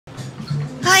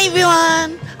Hi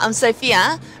everyone, I'm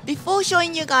Sophia. Before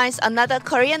showing you guys another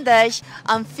Korean dish,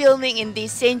 I'm filming in the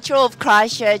centre of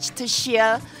Christchurch to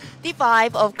share the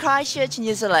vibe of Christchurch,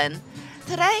 New Zealand.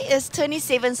 Today is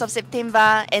 27th of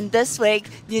September and this week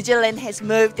New Zealand has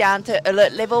moved down to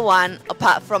alert level 1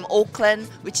 apart from Auckland,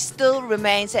 which still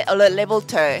remains at alert level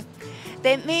 2.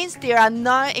 That means there are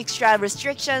no extra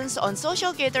restrictions on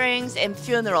social gatherings and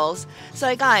funerals.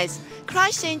 So guys,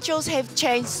 Christchurch Centrals have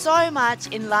changed so much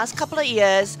in the last couple of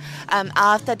years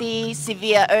after the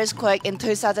severe earthquake in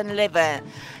 2011.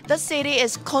 The city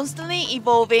is constantly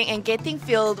evolving and getting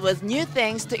filled with new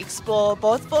things to explore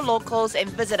both for locals and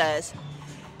visitors.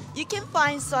 You can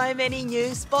find so many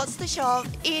new spots to shop,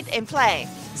 eat and play.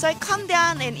 So come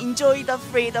down and enjoy the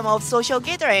freedom of social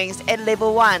gatherings at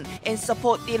level 1 and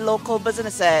support the local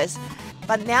businesses.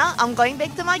 But now I'm going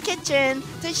back to my kitchen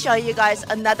to show you guys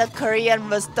another Korean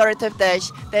restorative dish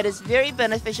that is very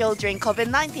beneficial during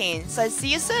COVID-19. So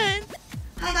see you soon!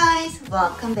 Hi guys!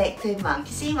 Welcome back to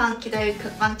몽키씨몽키두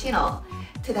Cookbang channel.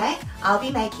 Today I'll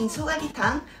be making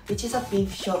소갈비탕, which is a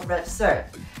beef short rib soup.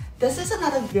 This is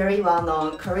another very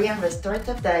well-known Korean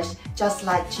restorative dish, just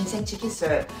like ginseng chicken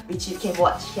soup, which you can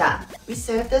watch here. We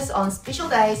serve this on special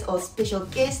days or special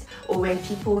guests or when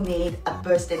people need a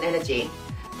burst in energy.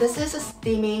 This is a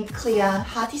steaming, clear,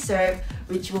 hearty soup,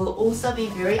 which will also be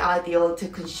very ideal to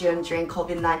consume during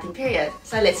COVID-19 period.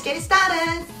 So let's get it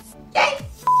started! Yay!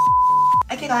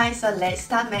 Okay guys, so let's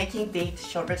start making beef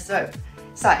short rib soup.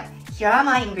 So here are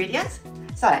my ingredients.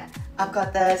 So I've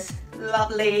got this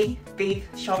lovely beef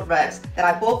short ribs that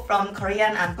I bought from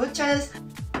Korean butchers.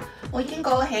 Or you can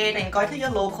go ahead and go to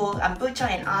your local butcher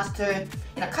and ask to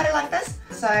cut it like this.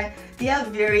 So they are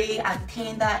very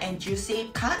tender and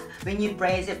juicy cut when you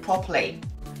braise it properly.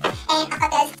 And I've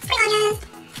got those spring onions,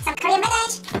 some Korean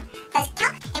radish, there's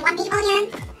kelp and 1 big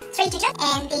onion, 3 jujube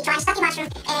and the dried shiitake mushroom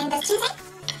and the ginseng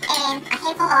and a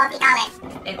handful of the garlic.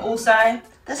 And also,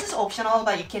 this is optional,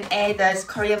 but you can add this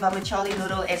Korean vermicelli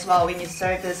noodle as well when you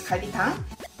serve this galbitang.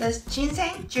 This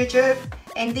ginseng, jujube,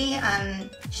 and the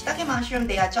shiitake mushroom,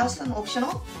 they are just an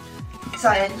optional. So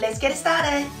let's get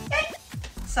started. Yay!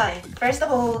 So first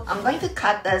of all, I'm going to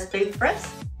cut this beef ribs.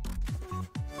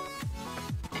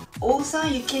 Also,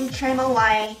 you can trim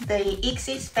away the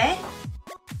excess fat.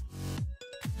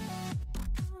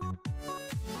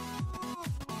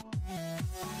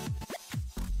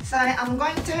 So I'm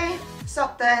going to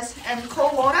soak this in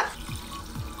cold water.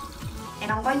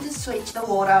 And I'm going to switch the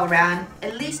water around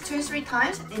at least 2-3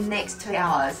 times in the next 2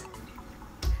 hours.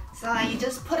 So you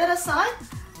just put it aside.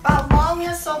 But while we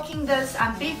are soaking this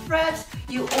beef ribs,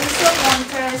 you also want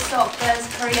to soak this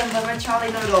Korean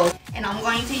vermicelli noodles. And I'm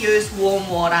going to use warm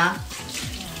water.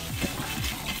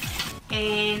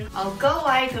 And I'll go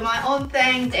away do my own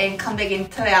thing and come back in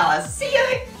 2 hours. See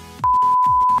you!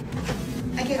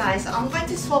 Okay guys, so I'm going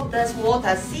to swap this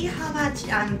water. See how much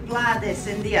blood is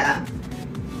in there.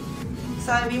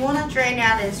 So we want to drain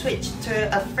out and switch to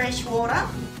a fresh water.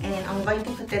 And I'm going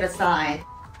to put it aside.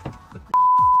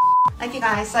 Okay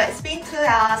guys, so it's been 2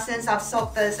 hours since I've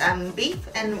soaked this beef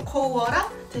in cold water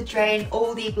to drain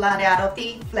all the blood out of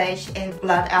the flesh and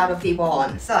blood out of the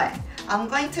bone. So I'm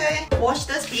going to wash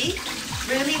this beef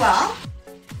really well.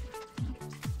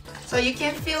 So you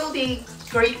can feel the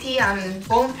gritty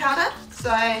bone powder.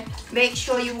 So make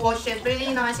sure you wash it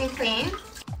really nice and clean.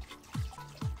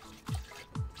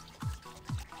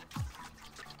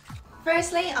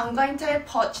 Firstly, I'm going to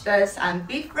poach this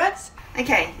beef ribs.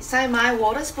 Okay, so my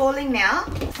water's boiling now.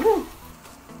 Ooh.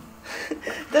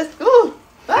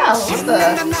 Wow,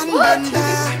 what's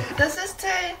this? This is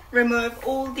to remove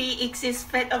all the excess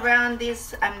fat around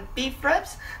these beef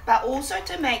ribs, but also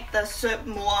to make the soup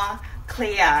more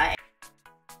clear.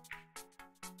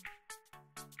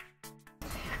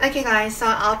 Okay guys, so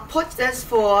I'll poach this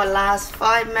for last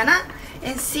 5 minutes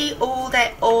and see all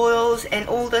that oils and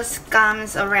all the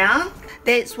scums around.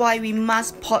 That's why we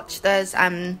must poach this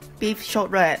beef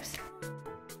short ribs.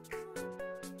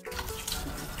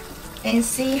 And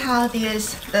see how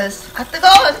there's this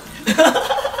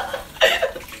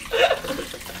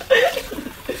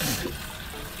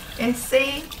and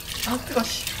see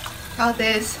how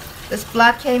this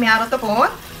blood came out of the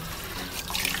bone.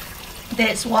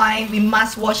 That's why we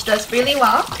must wash this really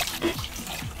well.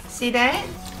 See that?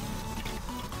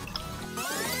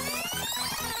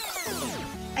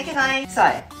 Okay guys, so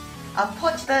I've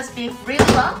poached this beef really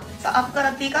well. So I've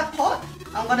got a bigger pot.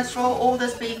 I'm gonna throw all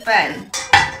this beef in.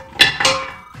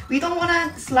 We don't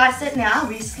wanna slice it now,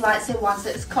 we slice it once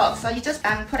it's cooked. So you just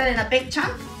put it in a big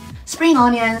chunk. Spring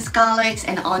onions, garlics,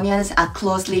 and onions are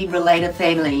closely related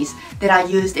families that are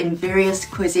used in various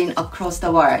cuisine across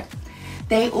the world.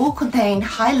 They all contain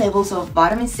high levels of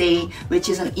vitamin C, which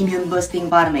is an immune-boosting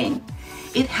vitamin.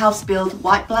 It helps build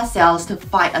white blood cells to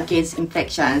fight against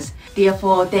infections.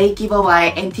 Therefore, they give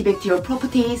away antibacterial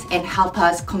properties and help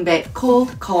us combat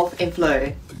cold, cough, and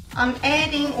flu. I'm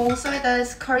adding also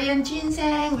this Korean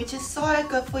ginseng, which is so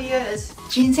good for you.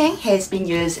 Ginseng has been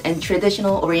used in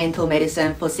traditional Oriental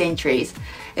medicine for centuries.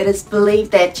 It is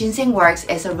believed that ginseng works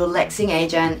as a relaxing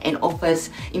agent and offers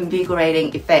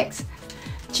invigorating effects.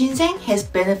 Ginseng has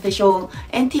beneficial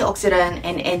antioxidant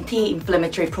and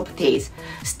anti-inflammatory properties.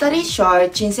 Studies show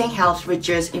ginseng helps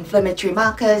reduce inflammatory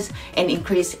markers and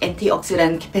increase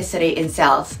antioxidant capacity in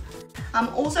cells. I'm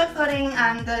also putting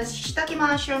this shiitake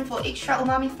mushroom for extra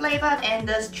umami flavor and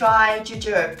this dried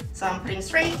jujube. So I'm putting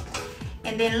 3.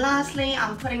 And then lastly,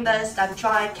 I'm putting this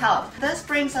dried kelp. This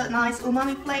brings a nice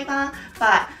umami flavor,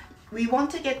 but we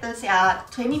want to get this out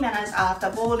 20 minutes after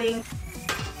boiling.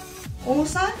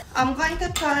 Also, I'm going to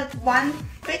put 1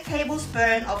 big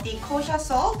tablespoon of the kosher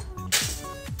salt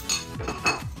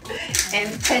and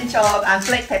pinch of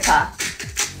black pepper.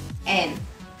 And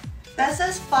this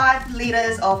is 5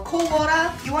 liters of cool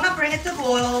water. You want to bring it to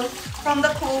boil from the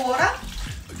cool water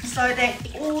so that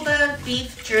all the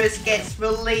beef juice gets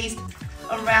released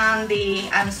around the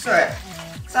syrup.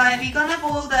 So if you're gonna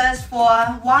boil this for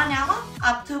 1 hour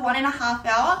up to 1.5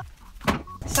 hours.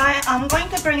 So I'm going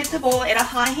to bring it to boil at a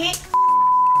high heat.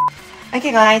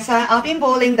 Okay guys, so I've been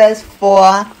boiling this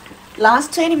for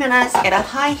last 20 minutes at a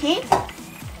high heat.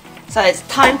 So it's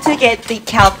time to get the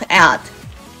kelp out.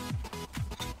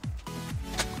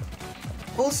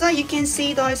 Also, you can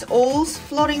see those oils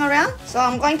floating around. So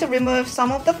I'm going to remove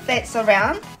some of the fats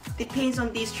around. Depends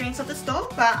on the strength of the stove,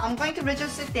 but I'm going to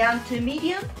reduce it down to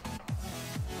medium.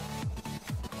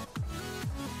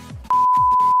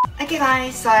 Okay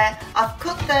guys, so I've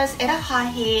cooked this at a high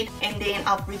heat and then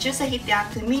I've reduced the heat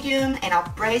down to medium and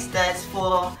I've braised this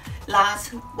for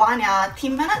last 1 hour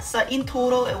 10 minutes. So in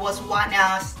total it was 1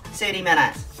 hour 30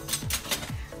 minutes.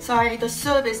 So the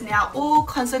soup is now all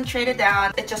concentrated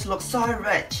down. It just looks so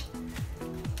rich.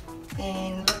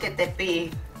 And look at that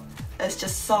beef. It's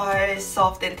just so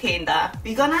soft and tender.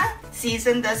 We're gonna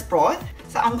season this broth.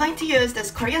 So I'm going to use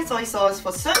this Korean soy sauce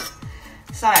for soup.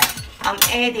 So I'm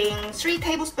adding 3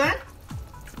 tablespoons.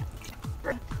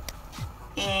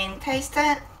 And taste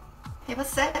it. Have a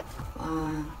sip.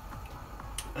 Wow.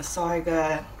 It's so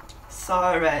good.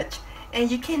 So rich. And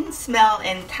you can smell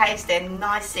and taste the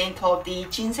nice scent of the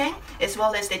ginseng as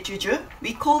well as the jujube.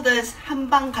 We call this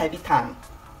한방 갈비탕.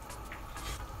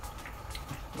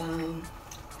 Wow.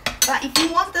 But if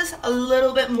you want this a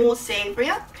little bit more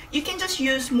savory, you can just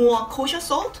use more kosher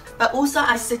salt. But also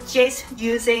I suggest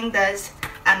using this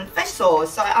fish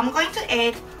sauce. So I'm going to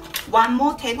add 1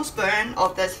 more tablespoon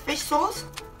of this fish sauce.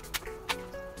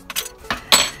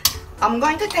 I'm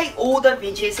going to take all the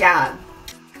veggies out.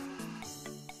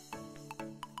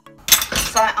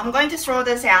 So I'm going to throw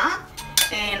this out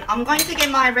and I'm going to get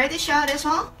my radish out as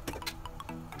well.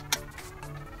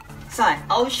 So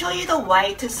I'll show you the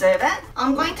way to serve it.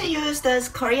 I'm going to use this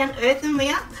Korean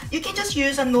earthenware. You can just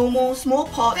use a normal small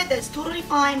pot. That's totally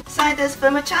fine. So this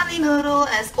vermicelli noodle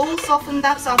is all softened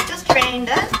up, so I've just drained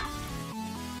it.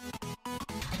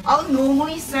 I'll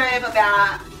normally serve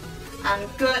about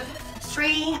good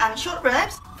 3 short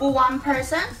ribs for 1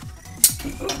 person.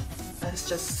 It's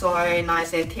just so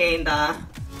nice and tender.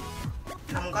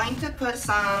 And I'm going to put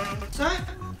some soup.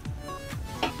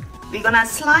 We're gonna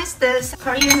slice this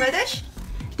Korean radish.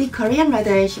 The Korean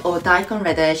radish or daikon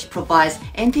radish provides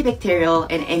antibacterial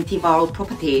and antiviral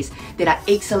properties that are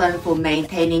excellent for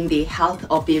maintaining the health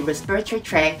of the respiratory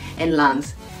tract and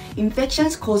lungs.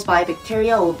 Infections caused by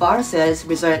bacteria or viruses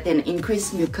result in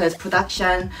increased mucus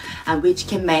production, which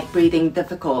can make breathing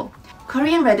difficult.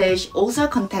 Korean radish also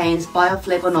contains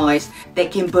bioflavonoids that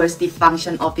can boost the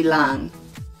function of the lung.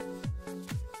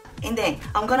 And then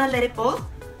I'm gonna let it boil.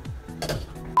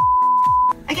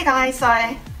 Okay guys, so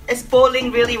it's boiling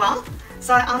really well.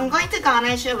 So I'm going to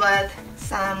garnish it with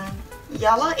some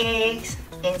yellow eggs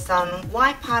and some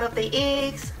white part of the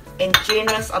eggs and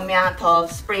generous amount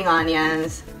of spring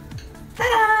onions.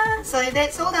 Ta-da! So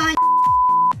that's all done.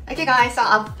 Okay guys, so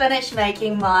I'm finished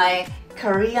making my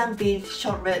Korean beef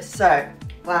short rib soup.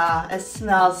 Wow, it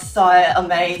smells so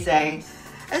amazing.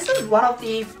 This is one of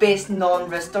the best known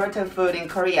restorative food in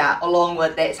Korea along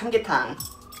with the samgyetang.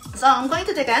 So I'm going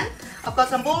to dig in. I've got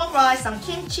some bowl of rice, some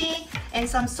kimchi, and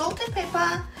some salt and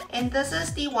pepper. And this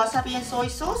is the wasabi and soy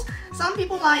sauce. Some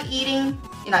people like eating,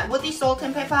 with the salt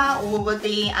and pepper or with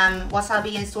the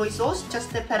wasabi and soy sauce.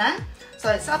 Just dip it in.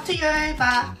 So it's up to you.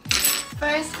 But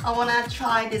first, I wanna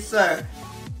try this soup.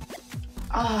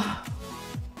 Oh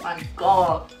my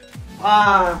god!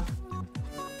 Wow!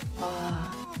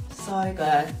 so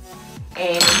good.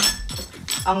 And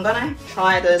I'm gonna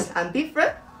try this and beef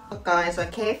rib. But guys, are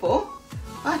careful.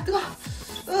 I'm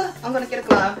gonna get a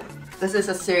glove. This is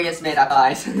a serious matter,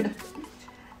 guys.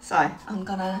 So I'm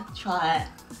gonna try it.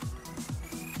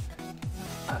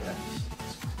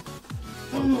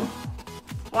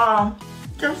 Wow,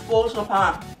 just falls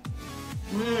apart.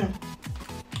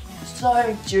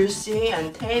 So juicy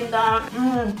and tender.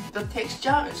 The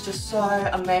texture is just so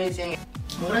amazing.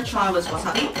 I'm gonna try with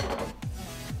wasabi.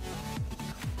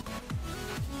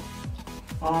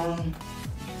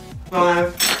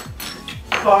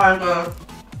 So good.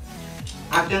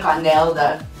 I think I nailed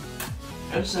it.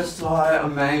 It's just so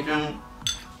amazing.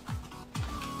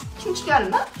 kimchi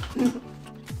않나?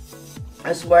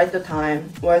 It's worth the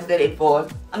time, worth the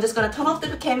effort. I'm just gonna turn off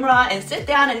the camera and sit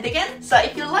down and dig in. So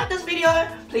if you like this video,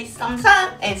 please thumbs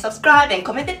up and subscribe and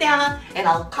comment it down. And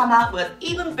I'll come out with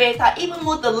even better, even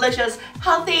more delicious,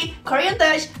 healthy Korean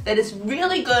dish that is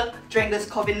really good during this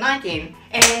COVID-19.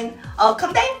 And I'll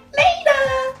come back later.